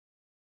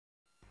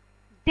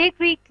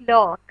Degree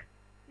clock.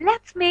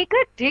 Let's make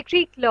a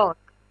degree clock.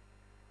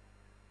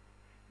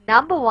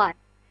 Number 1.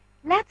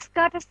 Let's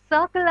cut a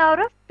circle out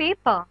of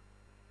paper.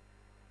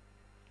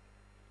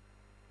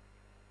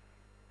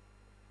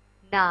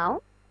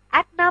 Now,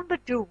 at number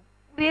 2,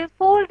 we'll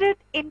fold it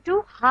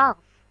into half.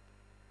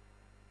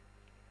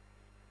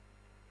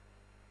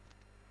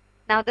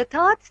 Now the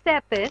third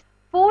step is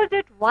fold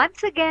it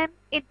once again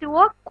into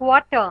a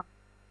quarter.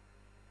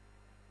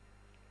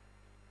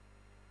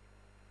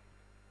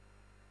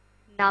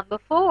 Number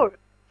 4.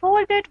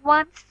 Fold it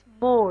once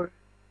more.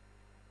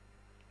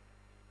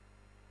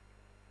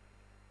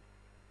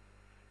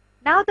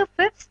 Now the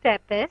fifth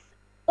step is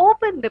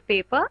open the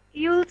paper.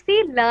 You'll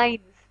see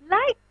lines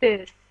like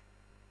this.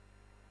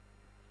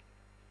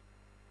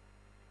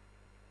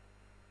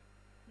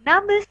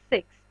 Number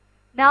 6.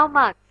 Now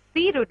mark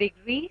 0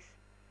 degrees,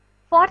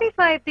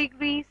 45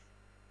 degrees,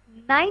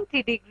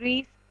 90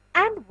 degrees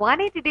and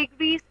 180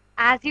 degrees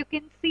as you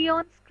can see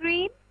on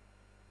screen.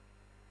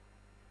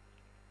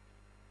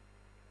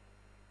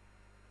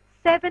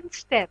 7th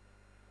step.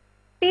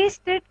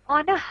 Paste it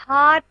on a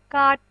hard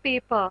card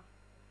paper.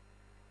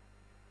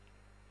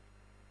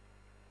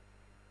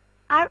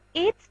 Our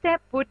 8th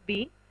step would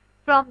be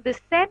from the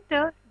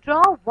center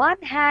draw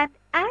one hand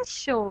as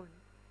shown.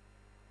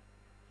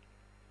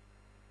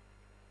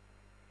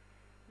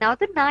 Now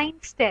the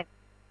 9th step.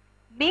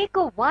 Make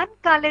a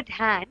one-colored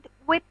hand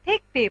with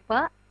thick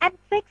paper and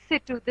fix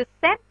it to the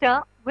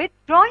center with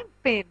drawing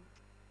pin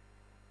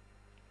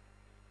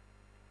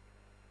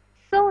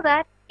so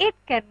that it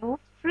can move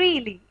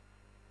freely.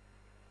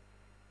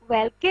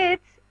 Well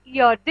kids,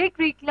 your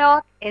degree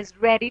clock is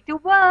ready to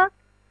work.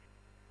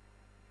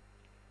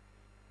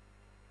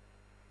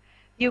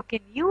 You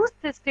can use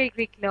this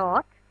degree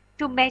clock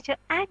to measure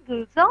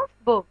angles of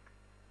book.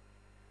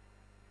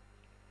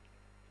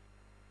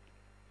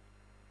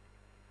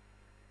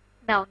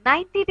 Now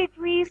 90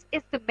 degrees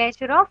is the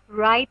measure of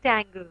right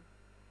angle.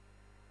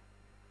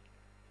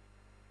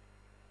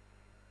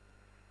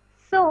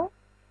 So,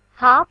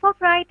 half of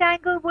right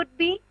angle would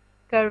be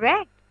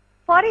correct,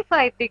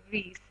 45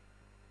 degrees.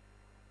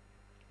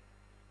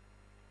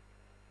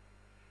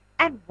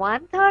 And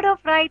 1/3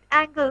 of right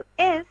angle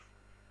is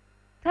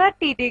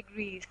 30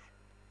 degrees.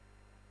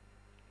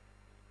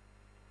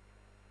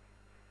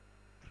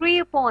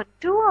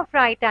 3/2 of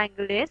right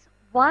angle is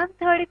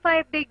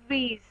 135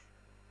 degrees.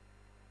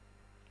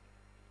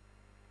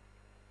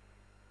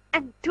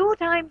 And 2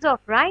 times of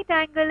right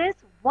angle is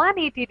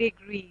 180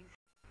 degrees.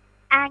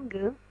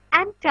 Angle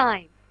and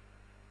time.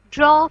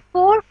 Draw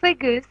 4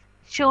 figures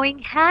showing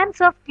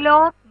hands of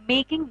clock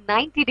making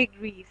 90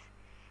 degrees.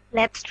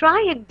 Let's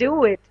try and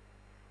do it.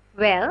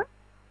 Well,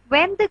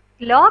 when the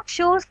clock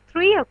shows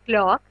 3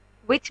 o'clock,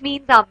 which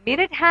means our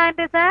minute hand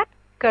is at,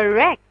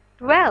 correct,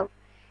 12.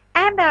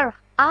 And our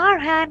hour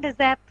hand is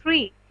at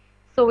 3.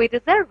 So it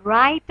is a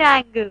right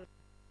angle.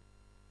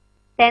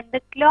 Then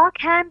the clock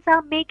hands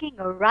are making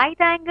a right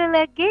angle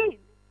again.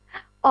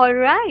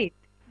 Alright,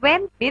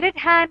 when minute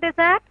hand is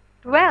at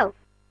 12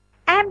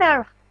 and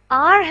our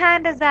hour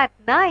hand is at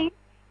 9,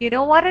 you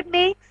know what it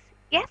makes?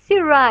 Yes,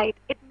 you're right.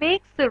 It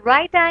makes the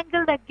right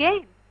angle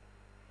again.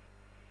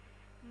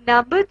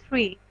 Number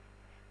 3.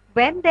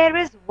 When there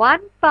is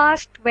 1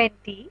 past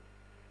 20,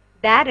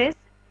 that is,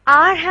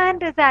 hour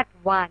hand is at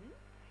 1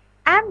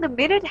 and the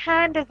minute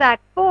hand is at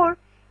 4,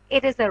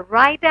 it is a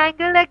right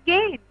angle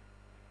again.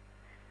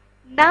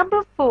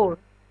 Number 4.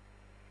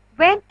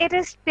 When it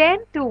is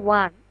 10 to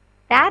 1,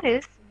 that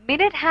is,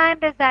 minute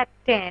hand is at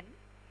 10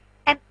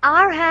 and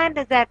hour hand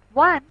is at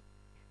 1,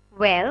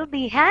 well,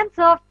 the hands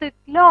of the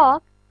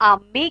clock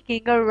are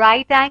making a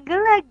right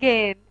angle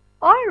again.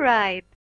 Alright.